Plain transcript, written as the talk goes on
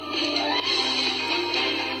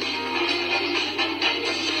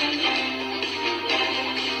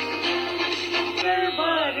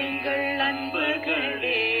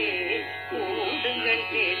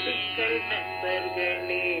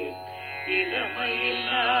இளமையில்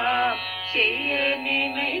நாம் செய்ய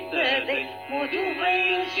நினைப்பதை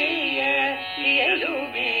முதுமையில் செய்ய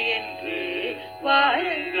இயலுமே என்று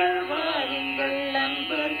வாருங்கள் வாருங்கள்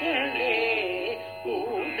நண்பர்களே,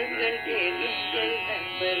 கூடுங்கள் கேளுங்கள்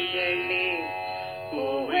நண்பர்களே.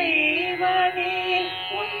 குவைவானில்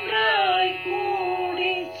ஒன்றாய்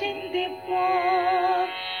கூடி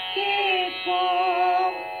சிந்திப்போம்,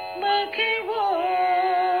 கேட்போம், மகிழ்வோம்.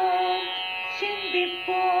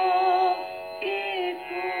 சிந்திப்போம்,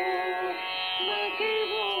 கேட்போம்,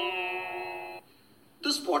 மகிழ்வோம்.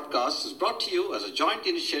 This podcast is brought to you as a joint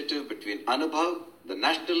initiative between Anubhav, the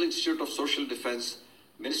National Institute of Social Defense,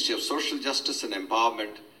 Ministry of Social Justice and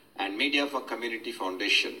Empowerment, and Media for Community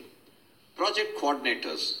Foundation. Project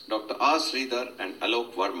coordinators Dr. R. Sridhar and Alok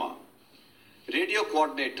Verma. Radio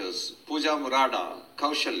coordinators Pooja Murada,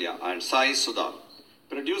 Kaushalya and Sai Sudha.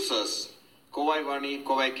 Producers Kovai Vani,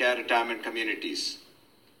 Kovai Care Retirement Communities.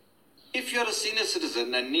 If you are a senior citizen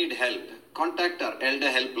and need help, contact our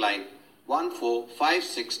Elder Helpline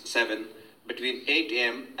 14567 between 8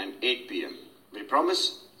 a.m. and 8 p.m. We promise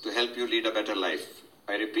to help you lead a better life.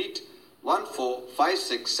 I repeat,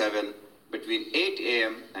 14567 between 8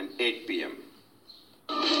 a.m. and 8 p.m.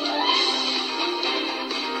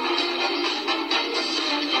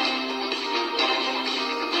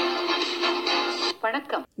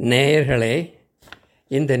 வணக்கம் நேயர்களே,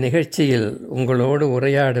 இந்த நிகழ்ச்சியில் உங்களோடு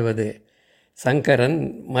உரையாடுவது சங்கரன்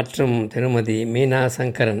மற்றும் திருமதி Meena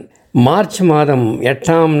Sankaran. March மாதம்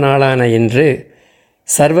 8ஆம் நாளான இன்று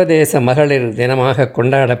சர்வதேச மகளிர் தினமாக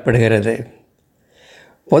கொண்டாடப்படுகிறது.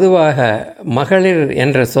 பொதுவாக மகளிர்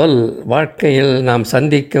என்ற சொல் வாழ்க்கையில் நாம்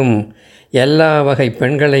சந்திக்கும் எல்லா வகை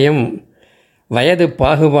பெண்களையும் வயது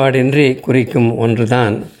பாகுபாடின்றி குறிக்கும்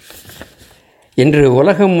ஒன்றுதான். இன்று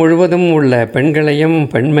உலகம் முழுவதும் உள்ள பெண்களையும்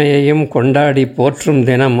பெண்மையையும் கொண்டாடி போற்றும்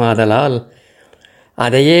தினம் ஆதலால்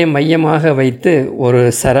அதையே மையமாக வைத்து ஒரு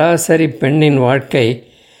சராசரி பெண்ணின் வாழ்க்கை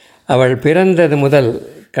அவள் பிறந்தது முதல்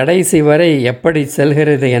கடைசி வரை எப்படி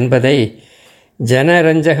செல்கிறது என்பதை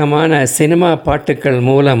ஜனரஞ்சகமான சினிமா பாட்டுக்கள்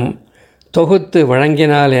மூலம் தொகுத்து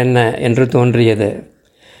வழங்கினால் என்ன என்று தோன்றியது.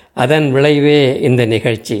 அதன் விளைவே இந்த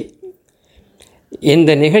நிகழ்ச்சி. இந்த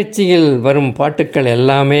நிகழ்ச்சியில் வரும் பாட்டுக்கள்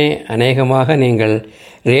எல்லாமே அநேகமாக நீங்கள்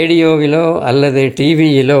ரேடியோவிலோ அல்லது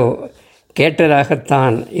டிவியிலோ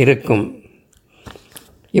கேட்டதாகத்தான் இருக்கும்.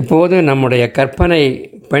 இப்போது நம்முடைய கற்பனை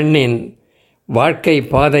பெண்ணின் வாழ்க்கை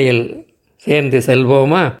பாதையில் சேர்ந்து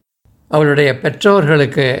செல்வோமா? அவளுடைய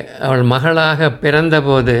பெற்றோர்களுக்கு அவள் மகளாக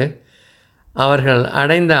பிறந்தபோது அவர்கள்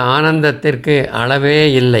அடைந்த ஆனந்தத்திற்கு அளவே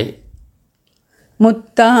இல்லை.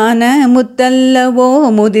 முத்தான முத்தல்லவோ,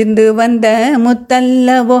 முதிர்ந்து வந்த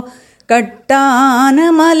முத்தல்லவோ, கட்டான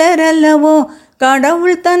மலரல்லவோ,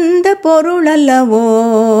 கடவுள் தந்த பொருளல்லவோ.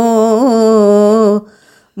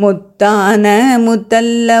 முத்தான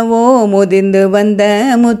முத்தல்லவோ, முதிர்ந்து வந்த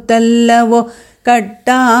முத்தல்லவோ,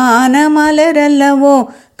 கட்டான மலரல்லவோ,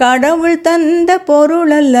 கடவுள் தந்த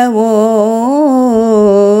பொருளல்லவோ.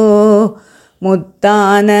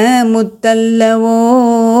 முத்தான முத்தல்லவோ.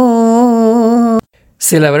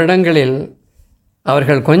 சில வருடங்களில்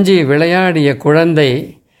அவர்கள் கொஞ்சி விளையாடிய குழந்தை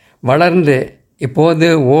வளர்ந்து இப்போது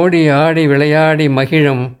ஓடி ஆடி விளையாடி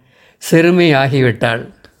மகிழும் சிறுமி ஆகிவிட்டாள்.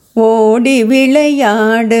 ஓடி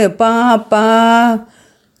விளையாடு பாப்பா,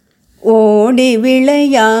 ஓடி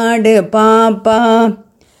விளையாடு பாப்பா,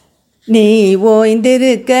 நீ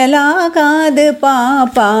ஓய்ந்திருக்கலாகாது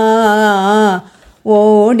பாப்பா.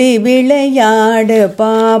 ஓடி விளையாடு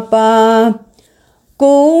பாப்பா,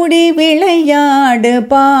 கூடி விளையாடு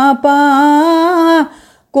பாப்பா,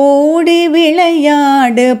 கூடி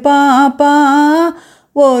விளையாடு பாப்பா,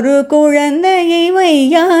 ஒரு குழந்தையை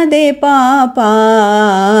வையாதே பாப்பா.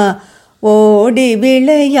 ஓடி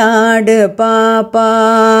விளையாடு பாப்பா.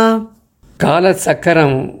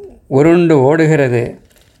 காலச்சக்கரம் உருண்டு ஓடுகிறது.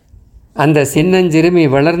 அந்த சின்னஞ்சிறுமி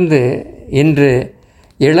வளர்ந்து இன்று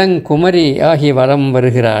இளங்குமரி ஆகி வலம்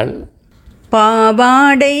வருகிறாள்.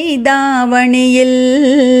 பாவாடை தாவணியில்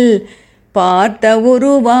பார்த்த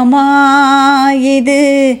உருவமாயிது,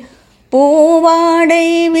 பூவாடை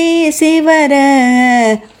வீசி வர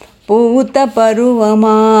பூத்த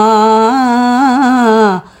பருவமா.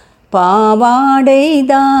 பாவாடை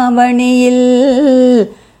தாவணியில்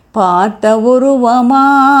பார்த்த உருவமாயிது,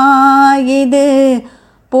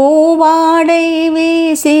 பூவாடை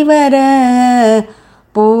வீசி வர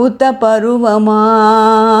பூத்த பருவமா.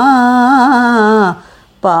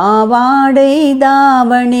 பாவாடை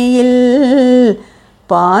தாவணியில்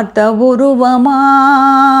பார்த்த உருவமா.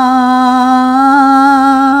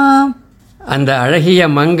 அந்த அழகிய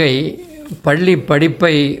மங்கை பள்ளி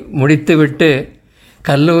படிப்பை முடித்துவிட்டு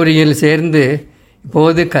கல்லூரியில் சேர்ந்து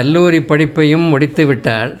இப்போது கல்லூரி படிப்பையும் முடித்து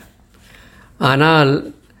விட்டாள்.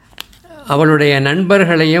 ஆனால் அவளுடைய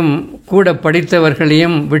நண்பர்களையும் கூட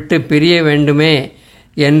படித்தவர்களையும் விட்டு பிரிய வேண்டுமே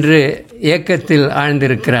என்று ஏக்கத்தில்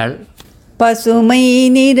ஆழ்ந்திருக்கிறாள். பசுமை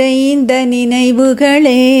நிறைந்த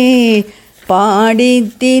நினைவுகளே,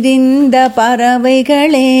 பாடித்திரிந்த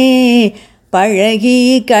பறவைகளே, பழகி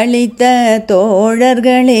கழித்த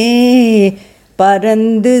தோழர்களே,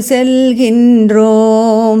 பறந்து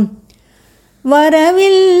செல்கின்றோம்.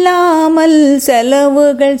 வரவில்லாமல்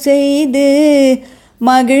செலவுகள் செய்து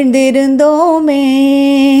மகிழ்ந்திருந்தோமே,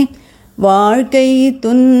 வாழ்க்கை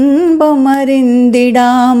துன்பம்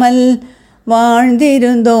அறிந்திடாமல்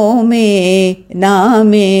வாழ்ந்திருந்தோமே,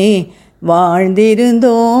 நாமே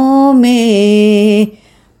வாழ்ந்திருந்தோமே.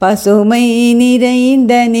 பசுமை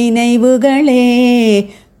நிறைந்த நினைவுகளே,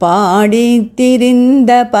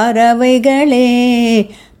 பாடித்திரிந்த பறவைகளே,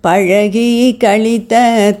 பழகி கழித்த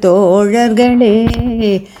தோழர்களே,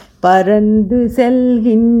 பறந்து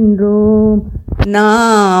செல்கின்றோம்,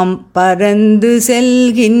 நாம் பறந்து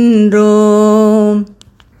செல்கின்றோம்.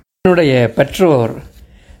 என்னுடைய பெற்றோர்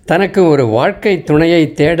தனக்கு ஒரு வாழ்க்கை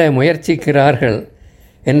துணையை தேட முயற்சிக்கிறார்கள்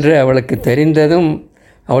என்று அவளுக்கு தெரிந்ததும்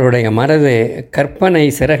அவளுடைய மனது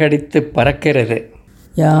கற்பனை சிறகடித்து பறக்கிறது.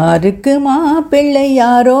 யாருக்கு மாப்பிள்ளை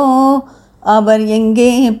யாரோ, அவர்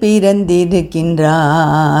எங்கே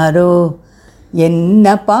பிறந்திருக்கின்றாரோ, என்ன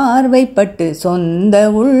பார்வைப்பட்டு சொந்த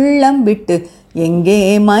உள்ளம் விட்டு எங்கே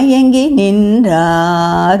மயங்கி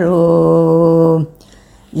நின்றாரோ.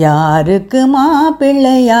 யாருக்கு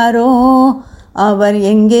மாப்பிள்ளை யாரோ, அவர்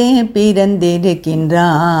எங்கே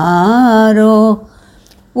பிறந்திருக்கின்றாரோ,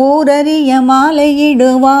 ஊரறிய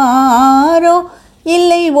மாலையிடுவாரோ,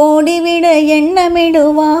 இல்லை ஓடிவிட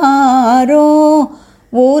எண்ணமிடுவாரோ,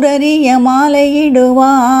 ஊரறிய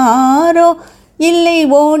மாலையிடுவாரோ, இல்லை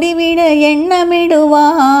ஓடிவிட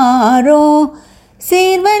எண்ணமிடுவாரோ,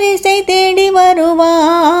 சீர்வரிசை தேடி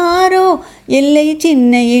வருவாரோ, இல்லை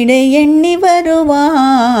சின்ன இடை எண்ணி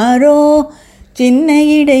வருவாரோ, சின்ன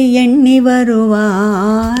இடை எண்ணி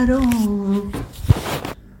வருவாரோ.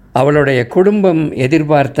 அவளுடைய குடும்பம்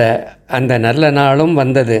எதிர்பார்த்த அந்த நல்ல நாளும்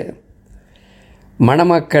வந்தது.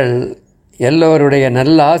 மணமக்கள் எல்லோருடைய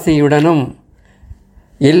நல்ல ஆசையுடனும்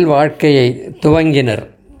இல்வாழ்க்கையை துவங்கினர்.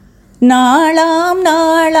 நாளாம்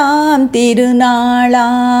நாளாம்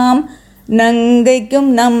திருநாளாம், நங்கைக்கும்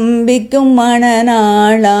நம்பிக்கும்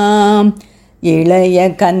மணநாளாம், இளைய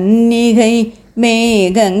கன்னிகை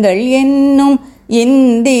மேகங்கள் என்னும்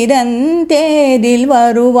இந்திரன் தேரில்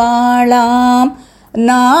வருவாளாம்.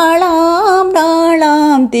 நாளாம்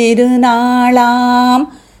நாளாம் திருநாளாம்,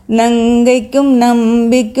 நங்கைக்கும்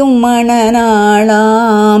நம்பிக்கும்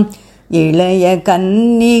மணநாளாம், இளைய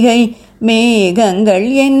கன்னிகை மேகங்கள்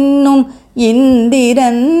என்னும்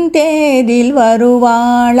இந்திரன் தேரில்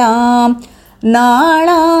வருவாளாம்.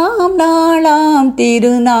 நாளாம் நாளாம்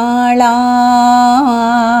திருநாளா.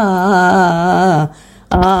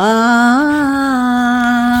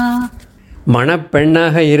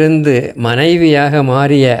 மணப்பெண்ணாக இருந்து மனைவியாக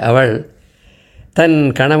மாறிய அவள் தன்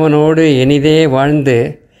கணவனோடு இனிதே வாழ்ந்து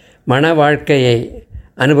மண வாழ்க்கையை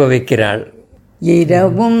அனுபவிக்கிறாள்.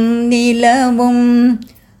 இரவும் நிலவும்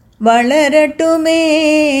வளரட்டுமே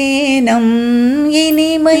நம்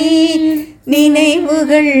இனிமை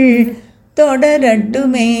நினைவுகள்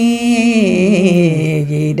தொடரட்டுமே.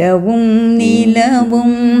 இரவும்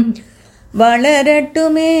நிலவும்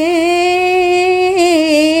வளரட்டுமே.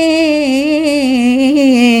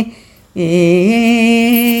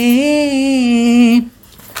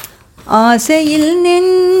 ஆசையில்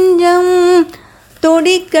நெஞ்சம்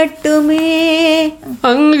துடிக்கட்டுமே.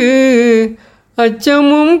 அங்கு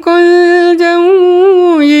அச்சமும் கொஞ்சம்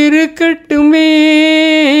இருக்கட்டுமே.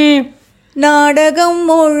 நாடகம்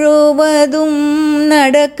முழுவதும்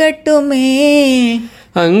நடக்கட்டுமே.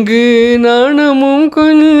 அங்கு நாணமும்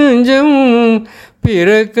கொஞ்சம்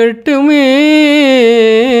பிறக்கட்டுமே.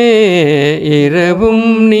 இரவும்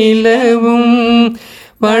நிலவும்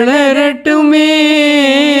வளரட்டுமே.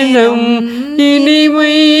 நம்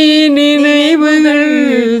இனிமை நினைவுகள்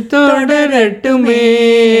தொடரட்டுமே.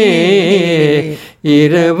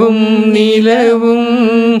 இரவும் நிலவும்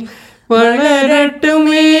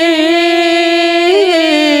வளரட்டுமே.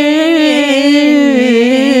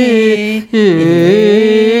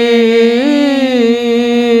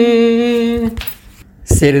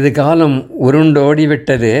 சிறிது காலம்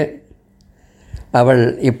உருண்டோடிவிட்டது. அவள்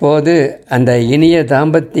இப்போது அந்த இனிய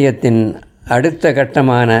தாம்பத்தியத்தின் அடுத்த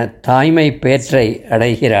கட்டமான தாய்மை பேற்றை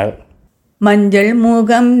அடைகிறாள். மஞ்சள்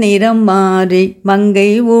முகம் நிறம் மாறி மங்கை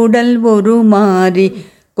உடல் உருமாறி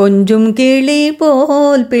கொஞ்சும் கிளி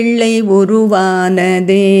போல் பிள்ளை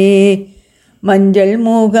உருவானதே. மஞ்சள்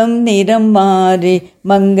முகம் நிறம் மாறி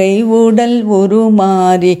மங்கை உடல்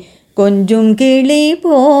உருமாறி கொஞ்சும் கிளி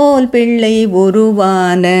போல் பிள்ளை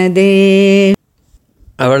உருவானதே.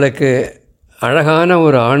 அவளுக்கு அழகான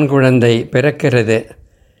ஒரு ஆண் குழந்தை பிறக்கிறது.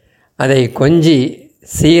 அதை கொஞ்சி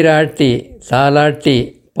சீராட்டி தாலாட்டி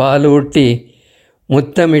பாலூட்டி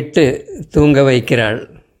முத்தமிட்டு தூங்க வைக்கிறாள்.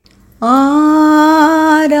 ஆராரோ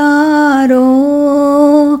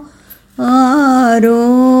ஆரோ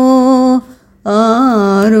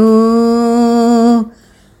ஆரோ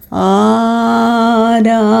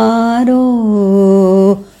ஆராரோ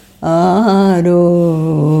ஆரோ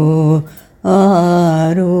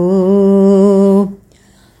ஆரோ.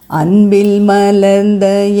 அன்பில் மலர்ந்த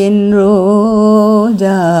என்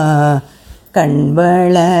ரோஜா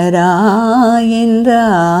கண்வளராயின்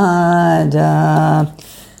ராஜா.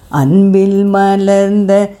 அன்பில்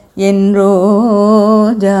மலர்ந்த என்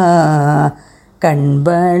ரோஜா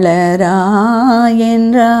கண்வளராயின்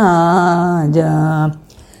ராஜா.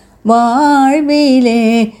 வாழ்விலே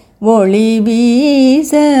ஒளி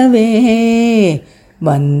வீசவே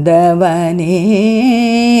வந்தவனே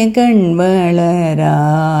கண்வளராய்.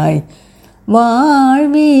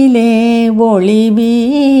 வாழ்விலே ஒளி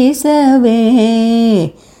வீசவே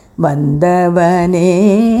வந்தவனே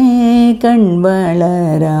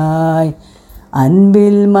கண்வளராய்.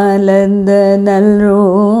 அன்பில் மலர்ந்த நல்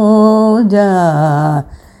ரோஜா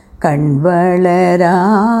கண்வளராயின்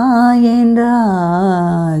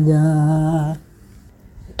ராஜா.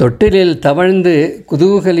 தொட்டிலில் தவழ்ந்து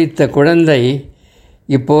குதூகலித்த குழந்தை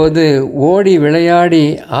இப்போது ஓடி விளையாடி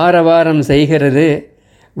ஆரவாரம் செய்கிறது,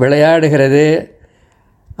 விளையாடுகிறது.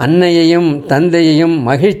 அன்னையையும் தந்தையையும்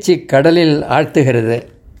மகிழ்ச்சி கடலில் ஆழ்த்துகிறது.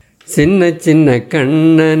 சின்ன சின்ன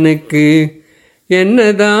கண்ணனுக்கு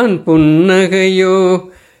என்னதான் புன்னகையோ,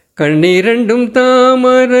 கண்ணீரண்டும்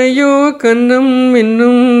தாமரையோ, கண்ணம்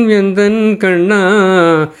இன்னும் எந்தன் கண்ணா.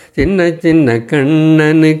 சின்ன சின்ன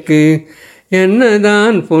கண்ணனுக்கு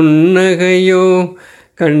என்னதான் புன்னகையோ,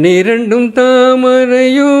 கண்ணீரண்டும்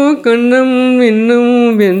தாமரையோ, கண்ணம்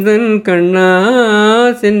இன்னும் எந்தன் கண்ணா.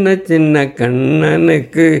 சின்ன சின்ன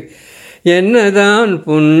கண்ணனுக்கு என்னதான்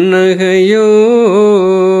புன்னகையோ.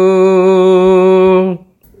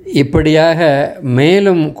 இப்படியாக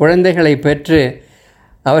மேலும் குழந்தைகளை பெற்று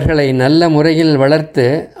அவர்களை நல்ல முறையில் வளர்த்து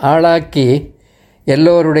ஆளாக்கி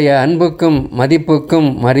எல்லோருடைய அன்புக்கும் மதிப்புக்கும்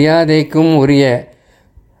மரியாதைக்கும் உரிய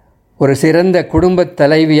ஒரு சிறந்த குடும்பத்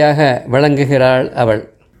தலைவியாக விளங்குகிறாள் அவள்.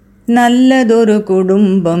 நல்லதொரு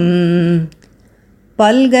குடும்பம்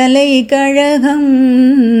பல்கலைக்கழகம்,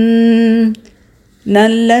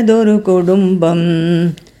 நல்லதொரு குடும்பம்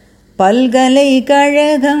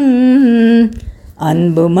பல்கலைக்கழகம்,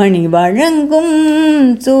 அன்பு மணி வழங்கும்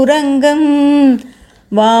சுரங்கம்.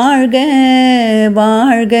 வாழ்க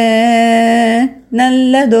வாழ்க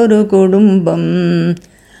நல்லதொரு குடும்பம்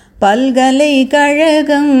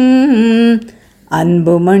பல்கலைக்கழகம்,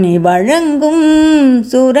 அன்புமணி வழங்கும்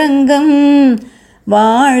சுரங்கம்.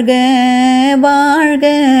 வாழ்க வாழ்க.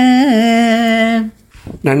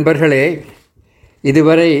 நண்பர்களே,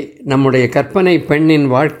 இதுவரை நம்முடைய கற்பனை பெண்ணின்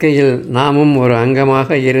வாழ்க்கையில் நாமும் ஒரு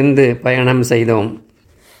அங்கமாக இருந்து பயணம் செய்தோம்.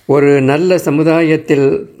 ஒரு நல்ல சமுதாயத்தில்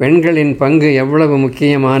பெண்களின் பங்கு எவ்வளவு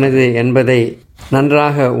முக்கியமானது என்பதை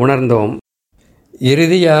நன்றாக உணர்ந்தோம்.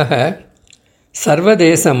 இறுதியாக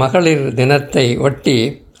சர்வதேச மகளிர் தினத்தை ஒட்டி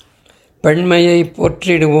பெண்மையை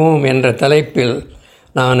போற்றிடுவோம் என்ற தலைப்பில்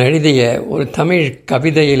நான் எழுதிய ஒரு தமிழ்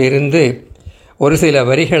கவிதையிலிருந்து ஒரு சில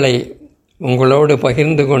வரிகளை உங்களோடு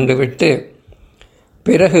பகிர்ந்து கொண்டு விட்டு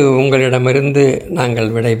பிறகு உங்களிடமிருந்து நாங்கள்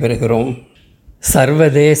விடைபெறுகிறோம்.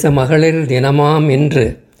 சர்வதேச மகளிர் தினமாம் இன்று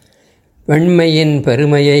பெண்மையின்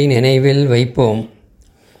பெருமையை நினைவில் வைப்போம்.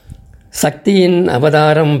 சக்தியின்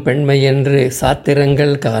அவதாரம் பெண்மை என்று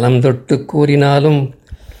சாத்திரங்கள் காலம் தொட்டு கூறினாலும்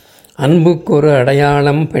அன்புக்கொரு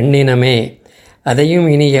அடையாளம் பெண்ணினமே, அதையும்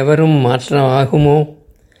இனி எவரும் மாற்றமாகுமோ?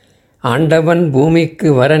 ஆண்டவன் பூமிக்கு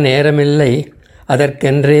வர நேரமில்லை,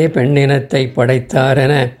 அதற்கென்றே பெண்ணினத்தை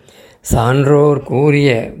படைத்தாரென சான்றோர் கூறிய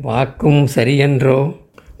வாக்கும் சரியென்றோ?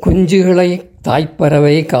 குஞ்சுகளை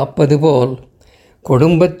தாய்ப்பறவை காப்பது போல்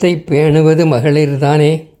குடும்பத்தை பேணுவது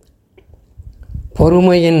மகளிர்தானே.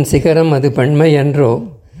 பொறுமையின் சிகரம் அது பெண்மையன்றோ?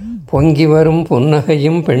 பொங்கி வரும்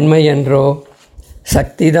புன்னகையும் பெண்மையன்றோ?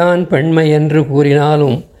 சக்திதான் பெண்மை என்று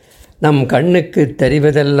கூறினாலும் நம் கண்ணுக்கு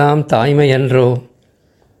தெரிவதெல்லாம் தாய்மையன்றோ?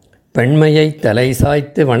 பெண்மையை தலை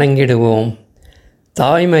சாய்த்து வணங்கிடுவோம்,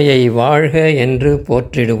 தாய்மையை வாழ்க என்று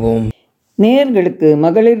போற்றிடுவோம். நேயர்களுக்கு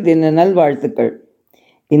மகளிர் தின நல்வாழ்த்துக்கள்.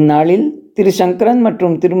 இந்நாளில் திரு சங்கரன்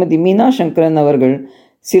மற்றும் திருமதி மீனா சங்கரன் அவர்கள்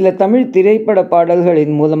சில தமிழ் திரைப்பட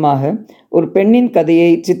பாடல்களின் மூலமாக ஒரு பெண்ணின்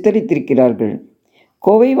கதையை சித்தரித்திருக்கிறார்கள்.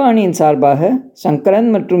 கோவைவாணியின் சார்பாக சங்கரன்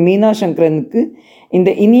மற்றும் மீனா சங்கரனுக்கு இந்த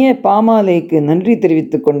இனிய பாமாலைக்கு நன்றி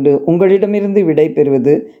தெரிவித்துக் கொண்டு உங்களிடமிருந்து விடை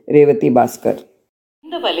பெறுவது ரேவதி பாஸ்கர்.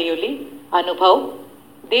 இந்த வலையொலி அனுபவ்,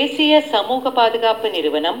 தேசிய சமூக பாதுகாப்பு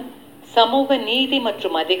நிறுவனம், சமூக நீதி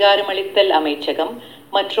மற்றும் அதிகாரமளித்தல் அமைச்சகம்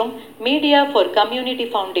மற்றும் மீடியா ஃபார் கம்யூனிட்டி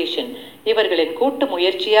ஃபவுண்டேஷன் இவர்களின் கூட்டு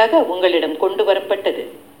முயற்சியாக உங்களிடம் கொண்டு வரப்பட்டது.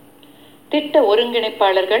 திட்ட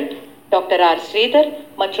ஒருங்கிணைப்பாளர்கள் டாக்டர் ஆர் ஸ்ரீதர்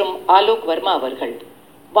மற்றும் ஆலோக் வர்மா அவர்கள்.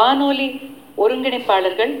 வானொலி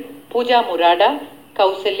ஒருங்கிணைப்பாளர்கள் பூஜா முராடா,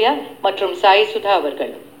 கௌசல்யா மற்றும் சாய் சுதா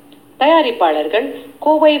அவர்கள். தயாரிப்பாளர்கள்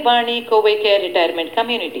Kovai Vani, Kovai care retirement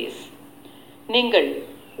communities. நீங்கள்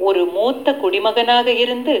ஒரு மூத்த குடிமகனாக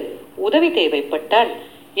இருந்து உதவி தேவைப்பட்டால்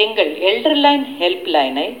எங்கள் எல்டர்லைன் ஹெல்ப்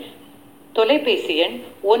லைனை தொலைபேசி எண்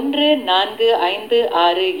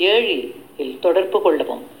 145667 இல் தொடர்பு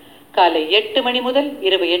கொள்ளவும். காலை 8 மணி முதல்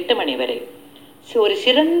இரவு 8 மணி வரை ஒரு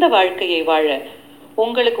சிறந்த வாழ்க்கையை வாழ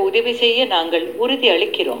உங்களுக்கு உதவி செய்ய நாங்கள் உறுதி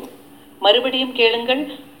அளிக்கிறோம். மறுபடியும் கேளுங்கள்,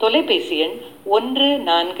 தொலைபேசி எண்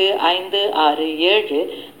 145667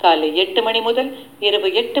 காலை 8 மணி முதல் இரவு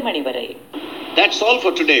 8 மணி வரை. That's all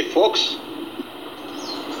for today, folks.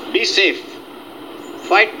 Be safe.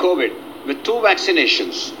 Fight COVID with 2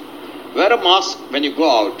 vaccinations. Wear a mask when you go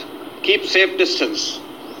out. Keep safe distance.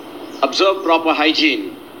 Observe proper hygiene.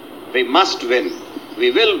 We must win. We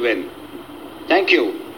will win. Thank you.